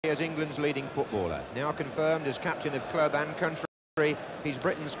as England's leading footballer. Now confirmed as captain of club and country, he's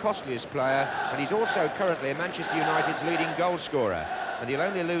Britain's costliest player, and he's also currently Manchester United's leading goal scorer. And he'll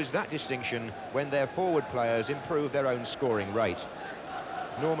only lose that distinction when their forward players improve their own scoring rate.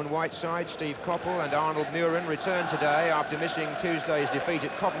 Norman Whiteside, Steve Coppell and Arnold Muren return today after missing Tuesday's defeat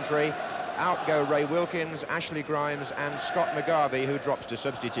at Coventry. Out go Ray Wilkins, Ashley Grimes and Scott McGarvey, who drops to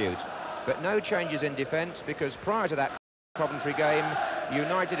substitute. But no changes in defence, because prior to that Coventry game,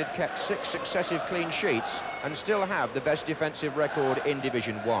 United had kept 6 successive clean sheets and still have the best defensive record in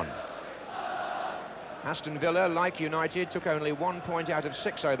Division 1. Aston Villa, like United, took only 1 point out of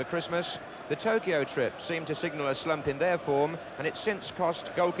 6 over Christmas. The Tokyo trip seemed to signal a slump in their form, and it's since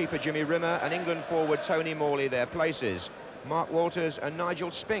cost goalkeeper Jimmy Rimmer and England forward Tony Morley their places. Mark Walters and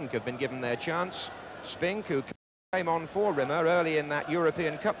Nigel Spink have been given their chance. Spink, who came on for Rimmer early in that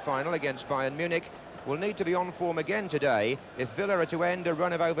European Cup final against Bayern Munich, will need to be on form again today if Villa are to end a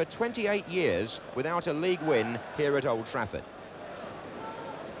run of over 28 years without a league win here at Old Trafford.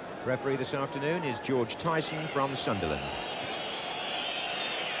 Referee this afternoon is George Tyson from Sunderland.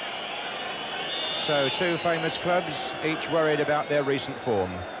 So 2 famous clubs, each worried about their recent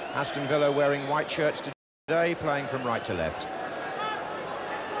form. Aston Villa wearing white shirts today, playing from right to left.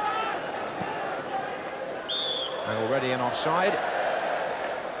 And already an offside.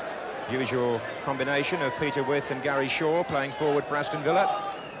 Usual combination of Peter With and Gary Shaw playing forward for Aston Villa.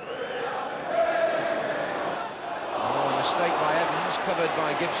 Oh, a mistake by Evans, covered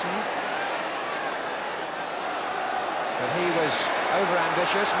by Gibson. But he was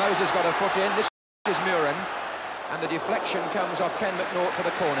over-ambitious. Moses got a foot in. This is Muren. And the deflection comes off Ken McNaught for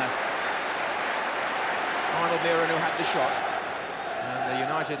the corner. Arnold Muren, who had the shot. And the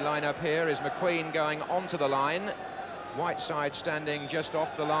United line-up here is McQueen going onto the line. Whiteside standing just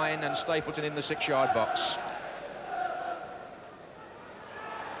off the line and Stapleton in the 6-yard box.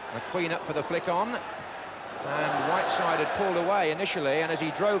 McQueen up for the flick on. And Whiteside had pulled away initially, and as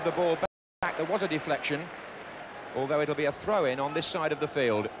he drove the ball back, there was a deflection, although it'll be a throw-in on this side of the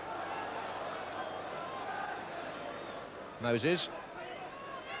field. Moses.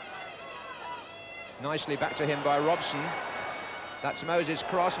 Nicely back to him by Robson. That's Moses'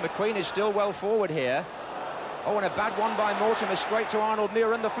 cross. McQueen is still well forward here. Oh, and a bad one by Mortimer, straight to Arnold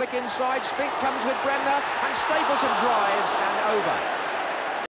Muren. The flick inside, Spink comes with Bremner, and Stapleton drives and over.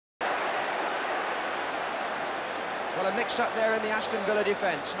 Well, a mix-up there in the Aston Villa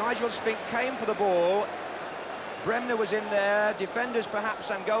defence. Nigel Spink came for the ball. Bremner was in there, defenders perhaps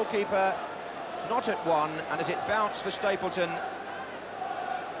and goalkeeper not at one, and as it bounced for Stapleton,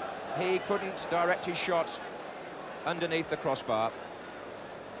 he couldn't direct his shot underneath the crossbar.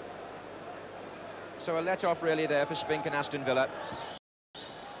 So a let-off really there for Spink and Aston Villa.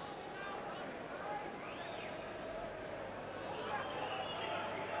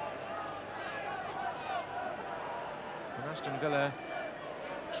 And Aston Villa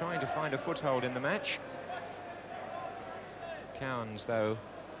trying to find a foothold in the match. Cowans, though,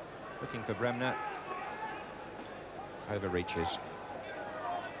 looking for Bremner. Overreaches.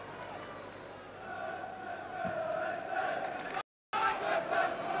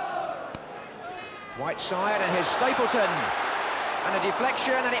 Whiteside, and here's Stapleton. And a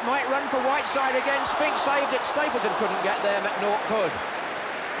deflection, and it might run for Whiteside again. Spink saved it, Stapleton couldn't get there, McNaught could.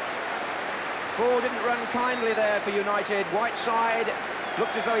 Ball didn't run kindly there for United. Whiteside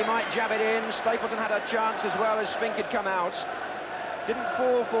looked as though he might jab it in. Stapleton had a chance as well as Spink had come out. Didn't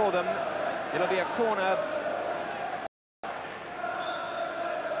fall for them. It'll be a corner.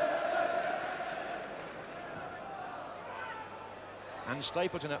 And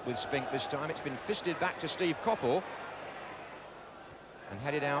Stapleton up with Spink this time. It's been fisted back to Steve Coppell and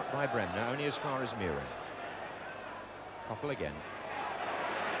headed out by Bremner, only as far as Muren. Coppell again.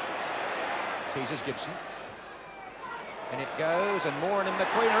 Teases Gibson. In it goes, and Moran and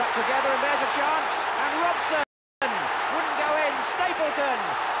McQueen are up together, and there's a chance. And Robson wouldn't go in. Stapleton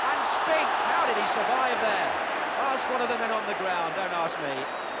and Spink. How did he survive there? Ask one of the men on the ground, don't ask me.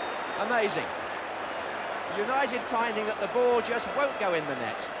 Amazing. United finding that the ball just won't go in the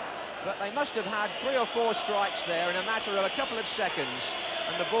net. But they must have had 3 or 4 strikes there in a matter of a couple of seconds,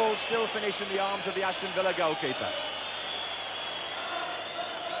 and the ball still finished in the arms of the Aston Villa goalkeeper.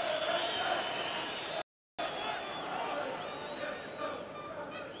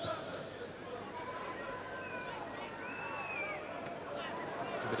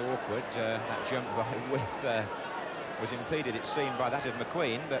 A bit awkward, that jump by With was impeded, it seemed, by that of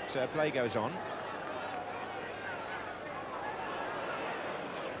McQueen, but play goes on.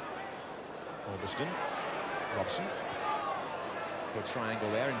 Alberston, Robson, good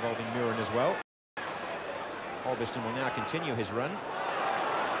triangle there involving Muren as well. Alberston will now continue his run.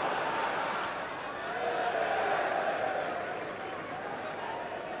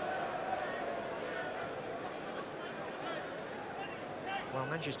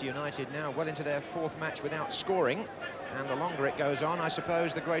 Manchester United now well into their fourth match without scoring, and the longer it goes on, I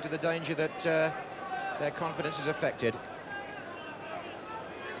suppose, the greater the danger that their confidence is affected.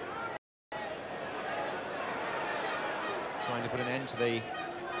 Trying to put an end to the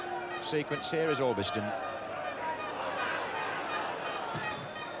sequence here is Aston.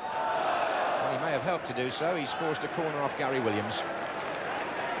 Well, he may have helped to do so. He's forced a corner off Gary Williams.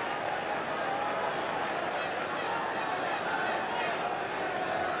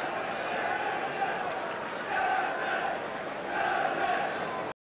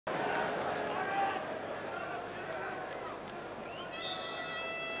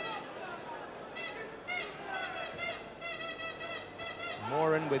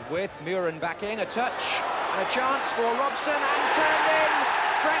 Muren backing, a touch, and a chance for Robson, and turned in.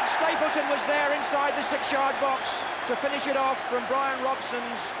 Frank Stapleton was there inside the 6-yard box to finish it off from Brian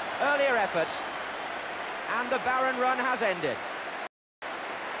Robson's earlier effort, and the barren run has ended.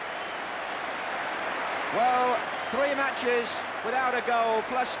 Well, 3 matches without a goal,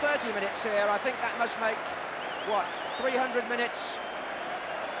 plus 30 minutes here. I think that must make, what, 300 minutes?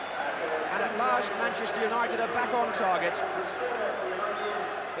 And at last, Manchester United are back on target.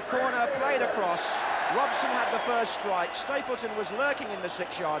 Corner played across, Robson had the first strike, Stapleton was lurking in the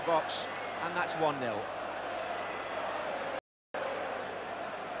 6-yard box, and that's 1-0.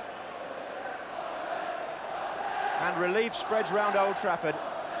 And relief spreads round Old Trafford,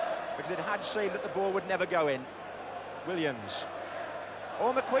 because it had seemed that the ball would never go in. Williams.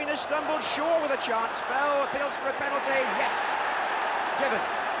 Oh, McQueen has stumbled, Shaw with a chance, fell, appeals for a penalty, yes, given.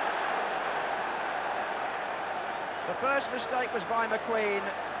 The first mistake was by McQueen.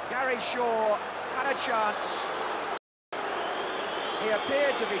 Gary Shaw had a chance. He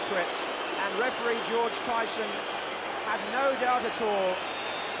appeared to be tripped, and referee George Tyson had no doubt at all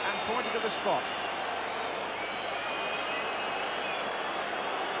and pointed to the spot.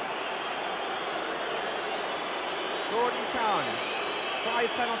 Gordon Cowans, 5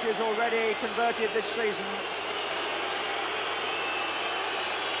 penalties already converted this season.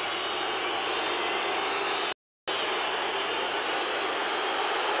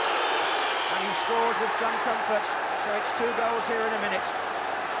 Scores with some comfort, so it's 2 goals here in a minute.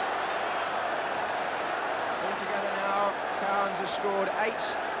 Altogether now, Cowans has scored 8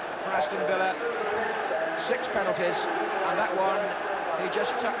 for Aston Villa, 6 penalties, and that one he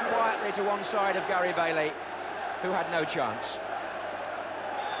just tucked quietly to one side of Gary Bailey, who had no chance.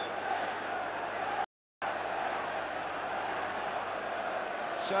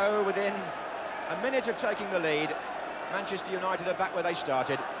 So within a minute of taking the lead, Manchester United are back where they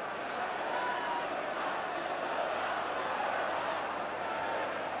started.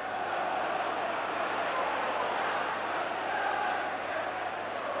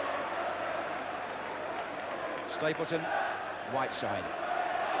 Stapleton, right side.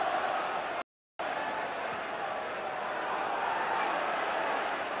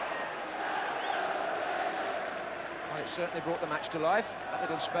 Well, it certainly brought the match to life, that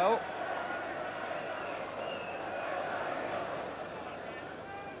little spell.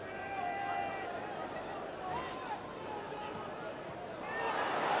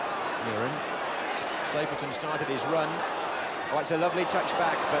 Muren. Stapleton started his run. Oh, it's a lovely touch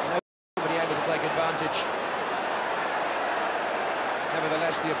back, but nobody able to take advantage.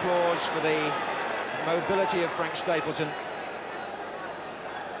 Nevertheless, the applause for the mobility of Frank Stapleton.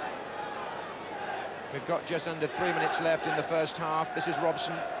 We've got just under 3 minutes left in the first half. This is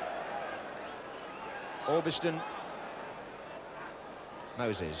Robson. Aston.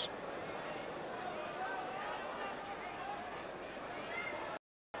 Moses.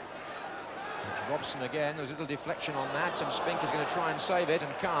 It's Robson again. There's a little deflection on that, and Spink is going to try and save it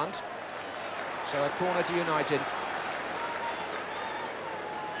and can't. So a corner to United.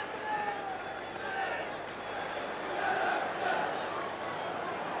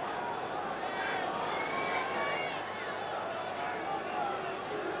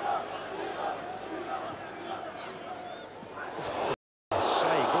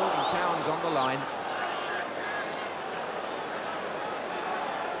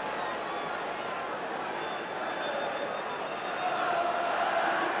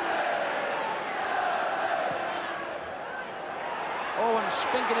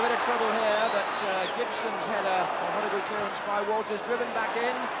 Spink in a bit of trouble here, but Gibson's header, not a good clearance by Walters, driven back in,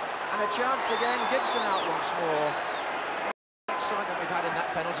 and a chance again, Gibson out once more. Excitement we've had in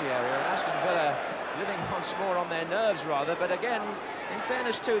that penalty area, and Aston Villa living once more on their nerves rather, but again, in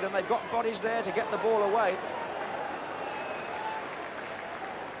fairness to them, they've got bodies there to get the ball away.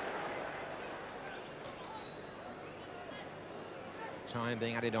 Time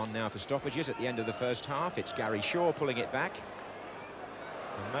being added on now for stoppages at the end of the first half. It's Gary Shaw pulling it back.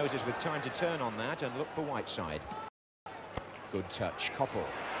 And Moses with time to turn on that and look for Whiteside. Good touch, Koppel.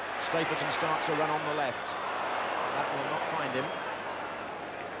 Stapleton starts a run on the left. That will not find him.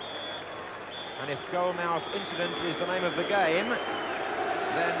 And if goalmouth incident is the name of the game,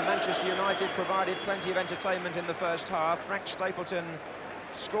 then Manchester United provided plenty of entertainment in the first half. Frank Stapleton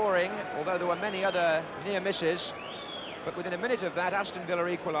scoring, although there were many other near misses. But within a minute of that, Aston Villa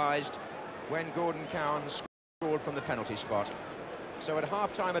equalised when Gordon Cowan scored from the penalty spot. So at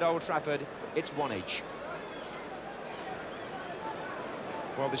half-time at Old Trafford, it's 1 each.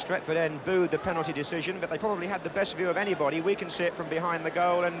 Well, the Stretford end booed the penalty decision, but they probably had the best view of anybody. We can see it from behind the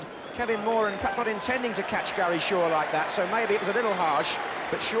goal, and Kevin Moran perhaps not intending to catch Gary Shaw like that, so maybe it was a little harsh,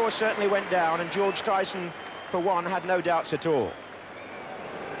 but Shaw certainly went down, and George Tyson, for one, had no doubts at all.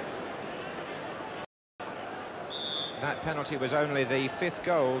 That penalty was only the 5th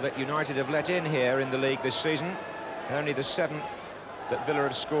goal that United have let in here in the league this season, and only the 7th that Villa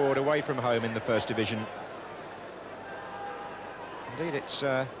have scored away from home in the First Division. Indeed, it's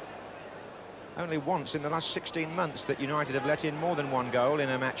only once in the last 16 months that United have let in more than 1 goal in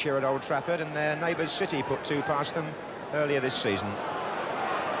a match here at Old Trafford, and their neighbours City put 2 past them earlier this season.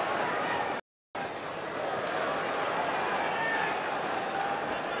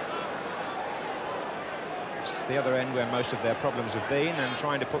 It's the other end where most of their problems have been, and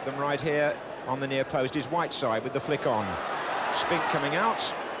trying to put them right here on the near post is Whiteside with the flick on. Spink coming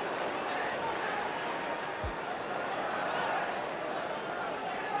out.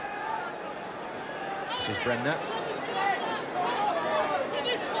 This is Bremner.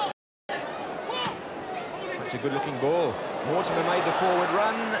 That's a good-looking ball. Mortimer made the forward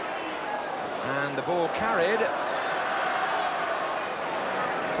run, and the ball carried.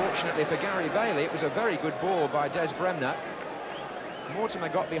 Fortunately for Gary Bailey, it was a very good ball by Des Bremner. Mortimer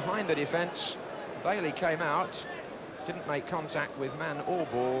got behind the defence. Bailey came out, didn't make contact with man or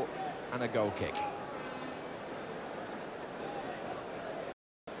ball, and a goal kick.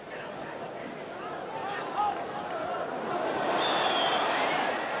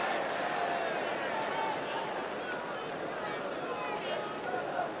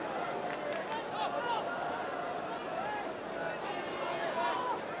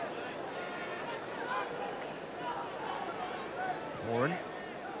 Warren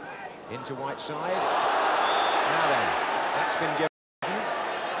into Whiteside. Now then, that's been given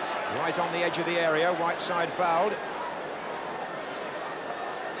right on the edge of the area. Whiteside fouled.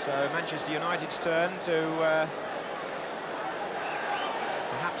 So Manchester United's turn to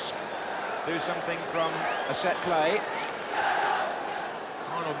perhaps do something from a set play.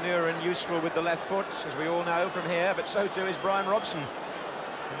 Arnold Muren useful with the left foot, as we all know from here, but so too is Brian Robson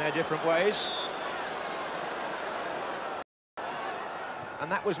in their different ways.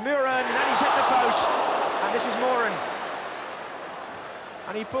 And that was Muren, and he's hit the post. And this is Moran.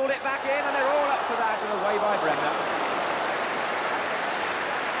 And he pulled it back in, and they're all up for that, and away by Bremner.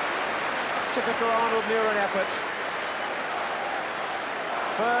 Typical Arnold Muren effort.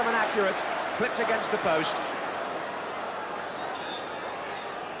 Firm and accurate, clipped against the post.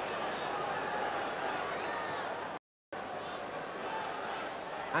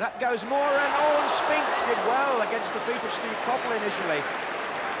 And up goes Moran. Oh, and Spink did well against the feet of Steve Koppel initially.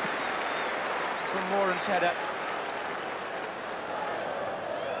 From Moran's header.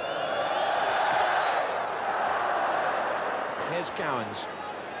 Here's Cowans.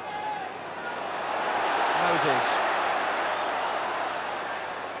 Moses.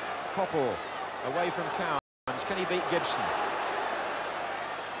 Koppel away from Cowans. Can he beat Gibson?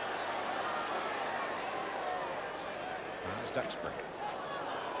 That's Duxbury.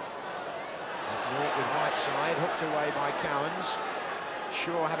 Walk with Whiteside, hooked away by Cowans.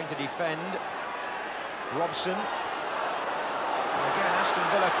 Shaw having to defend. Robson. And again, Aston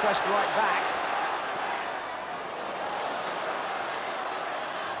Villa pressed right back.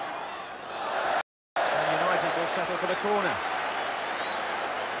 And United will settle for the corner.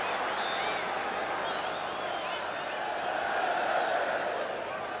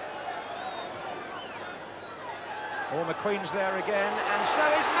 Or McQueen's there again, and so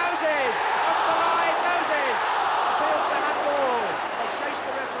is Moses! Off the line, Moses! Appeals for handball. They chased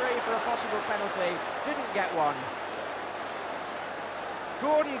the referee for a possible penalty, didn't get one.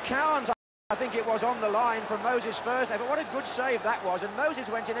 Gordon Cowans, I think it was, on the line from Moses first, but what a good save that was, and Moses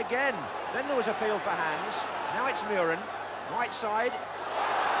went in again. Then there was appeal for hands. Now it's Muren, Whiteside.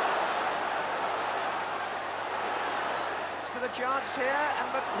 Is there a chance here?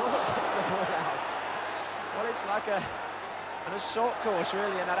 And McLeod gets the ball out. Well, it's like an assault course,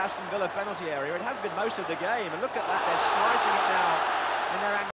 really, in that Aston Villa penalty area. It has been most of the game, and look at that, they're slicing it now in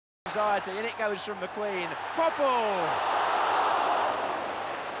their anxiety, and it goes from McQueen. Koppel!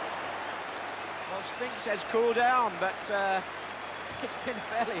 Spinks says cool down, but it's been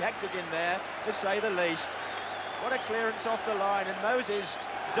fairly hectic in there, to say the least. What a clearance off the line, and Moses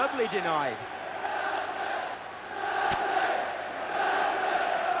doubly denied.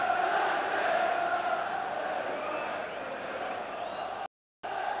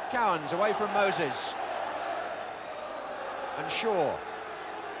 Cowans away from Moses. And Shaw.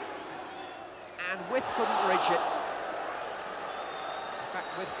 And With couldn't reach it. In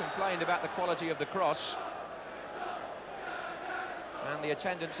fact, With complained about the quality of the cross. And the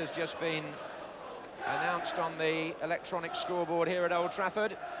attendance has just been announced on the electronic scoreboard here at Old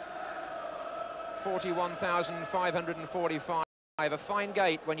Trafford. 41,545. A fine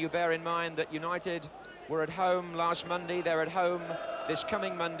gate when you bear in mind that United were at home last Monday, they're at home this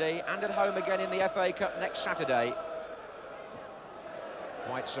coming Monday, and at home again in the FA Cup next Saturday.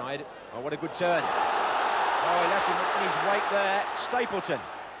 Whiteside, oh, what a good turn. Oh, he left him in his wake there. Stapleton.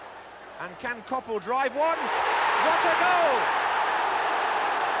 And can Coppell drive one? What a goal!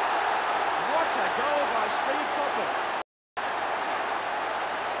 What a goal by Steve Coppell.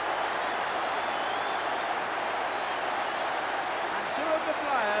 And two of the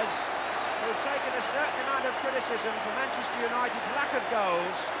players who've taken a certain amount of criticism for Manchester United's lack of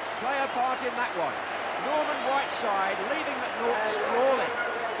goals play a part in that one. Norman Whiteside leaving McNaught sprawling,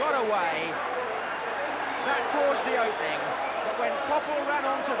 got away. That caused the opening, but when Coppell ran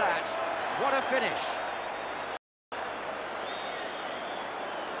onto that, what a finish.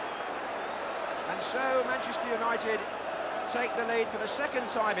 And so Manchester United take the lead for the second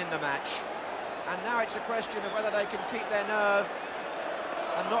time in the match, and now it's a question of whether they can keep their nerve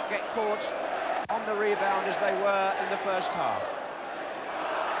and not get caught on the rebound as they were in the first half.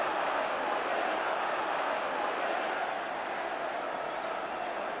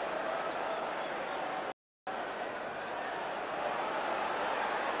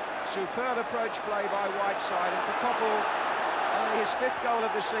 Superb approach play by Whiteside, and for Coppell, only his 5th goal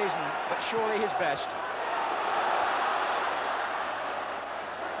of the season, but surely his best.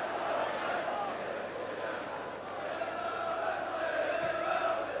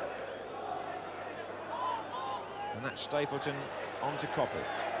 And that's Stapleton onto Coppell.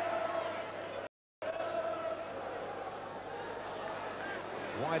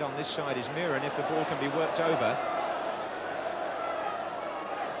 Wide on this side is Mirren if the ball can be worked over.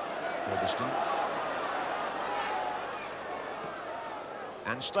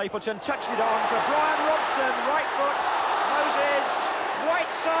 And Stapleton touched it on for Brian Robson, right foot, Moses,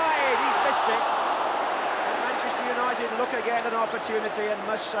 Whiteside, he's missed it. And Manchester United look again at an opportunity and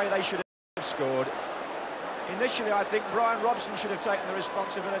must say they should have scored. Initially, I think Brian Robson should have taken the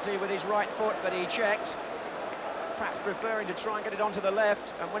responsibility with his right foot, but he checked, perhaps preferring to try and get it onto the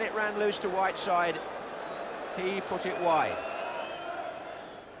left, and when it ran loose to Whiteside, he put it wide.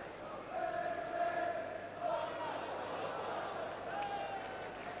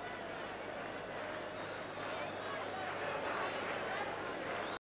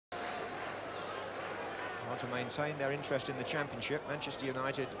 To maintain their interest in the Championship, Manchester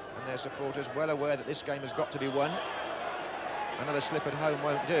United and their supporters well aware that this game has got to be won. Another slip at home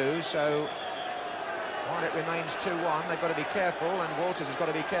won't do, so while it remains 2-1, they've got to be careful, and Walters has got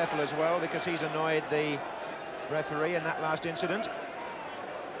to be careful as well, because he's annoyed the referee in that last incident.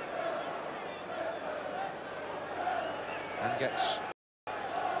 And gets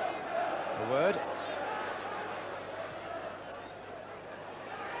a word.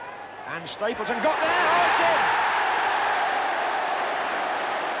 And Stapleton got there, oh, it's in!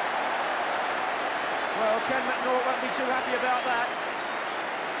 Well, Ken McNaught won't be too happy about that.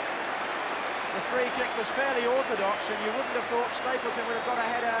 The free kick was fairly orthodox, and you wouldn't have thought Stapleton would have got a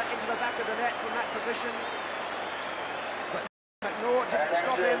header into the back of the net from that position. But McNaught didn't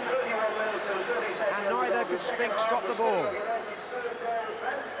stop him, and neither could Spinks stop the ball.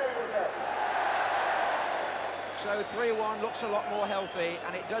 So 3-1 looks a lot more healthy,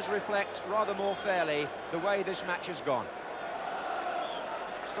 and it does reflect rather more fairly the way this match has gone.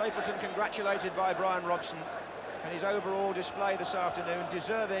 Stapleton congratulated by Brian Robson, and his overall display this afternoon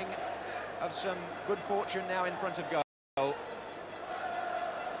deserving of some good fortune now in front of goal.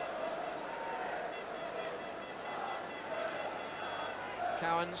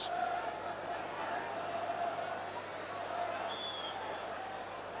 Cowans.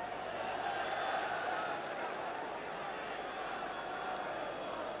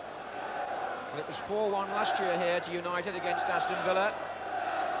 Well, it was 4-1 last year here to United against Aston Villa.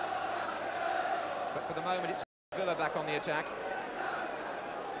 But for the moment, it's Villa back on the attack.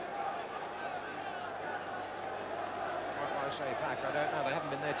 What do I say back? I don't know. They haven't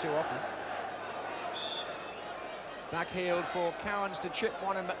been there too often. Backheeled for Cowans to chip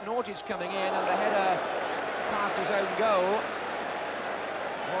one, and McNaughty's coming in, and the header past his own goal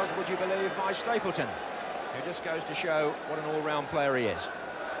was, would you believe, by Stapleton, who just goes to show what an all-round player he is.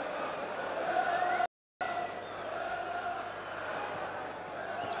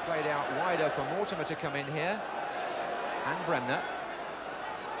 It's played out wider for Mortimer to come in here, and Bremner.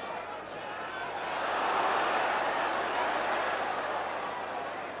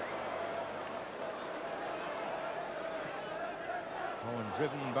 Oh, and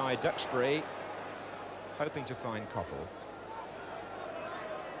driven by Duxbury, hoping to find Coppell.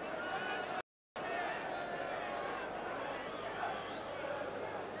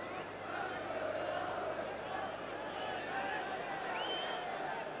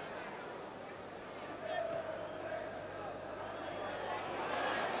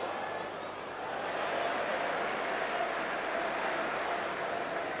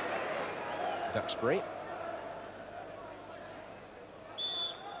 Duxbury.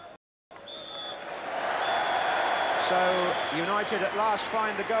 So United at last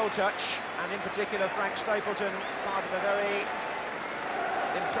find the goal touch, and in particular Frank Stapleton, part of a very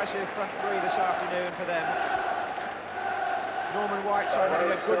impressive front three this afternoon for them. Norman Whiteside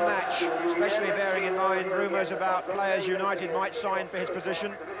having a good match, especially bearing in mind rumours about players United might sign for his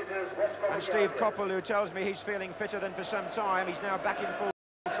position. And Steve Coppell, who tells me he's feeling fitter than for some time, he's now back in full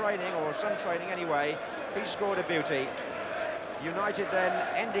training, or some training anyway. He's scored a beauty. United then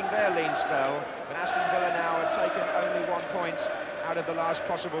ending their lean spell, but Aston Villa now have taken only 1 point out of the last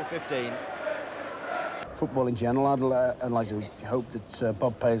possible 15. Football in general, I'd like to hope that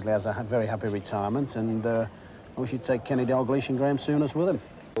Bob Paisley has a very happy retirement, and we should take Kenny Dalglish and Graham Souness with him.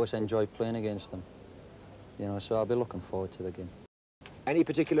 I always enjoy playing against them, you know, so I'll be looking forward to the game. Any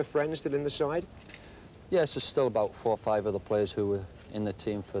particular friends still in the side? Yes, there's still about 4 or 5 other players who were in the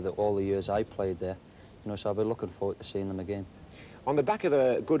team for all the years I played there, you know, so I'll be looking forward to seeing them again. On the back of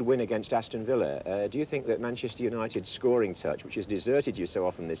a good win against Aston Villa, do you think that Manchester United's scoring touch, which has deserted you so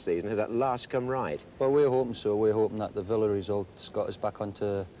often this season, has at last come right? Well, we're hoping so. We're hoping that the Villa results got us back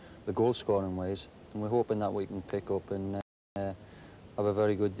onto the goal-scoring ways, and we're hoping that we can pick up and have a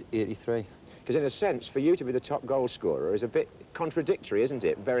very good 83. Because in a sense, for you to be the top goal scorer is a bit contradictory, isn't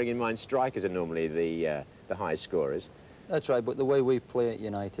it? Bearing in mind strikers are normally the highest scorers. That's right, but the way we play at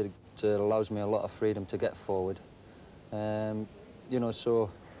United, it allows me a lot of freedom to get forward. You know, so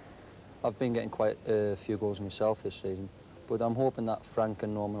I've been getting quite a few goals myself this season, but I'm hoping that Frank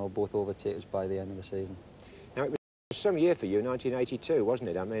and Norman will both overtake us by the end of the season. Now, it was some year for you, 1982, wasn't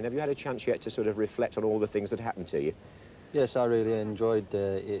it? I mean, have you had a chance yet to sort of reflect on all the things that happened to you? Yes, I really enjoyed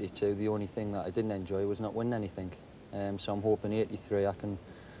 82. The only thing that I didn't enjoy was not winning anything. So I'm hoping 83 I can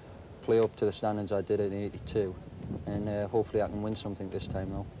play up to the standards I did in 82, and hopefully I can win something this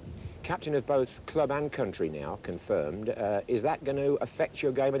time now. Captain of both club and country now, confirmed. Is that going to affect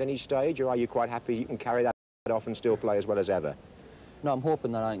your game at any stage, or are you quite happy you can carry that off and still play as well as ever? No, I'm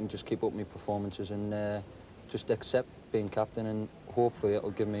hoping that I can just keep up my performances and just accept being captain, and hopefully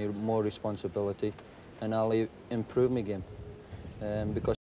it'll give me more responsibility and I'll improve my game. Because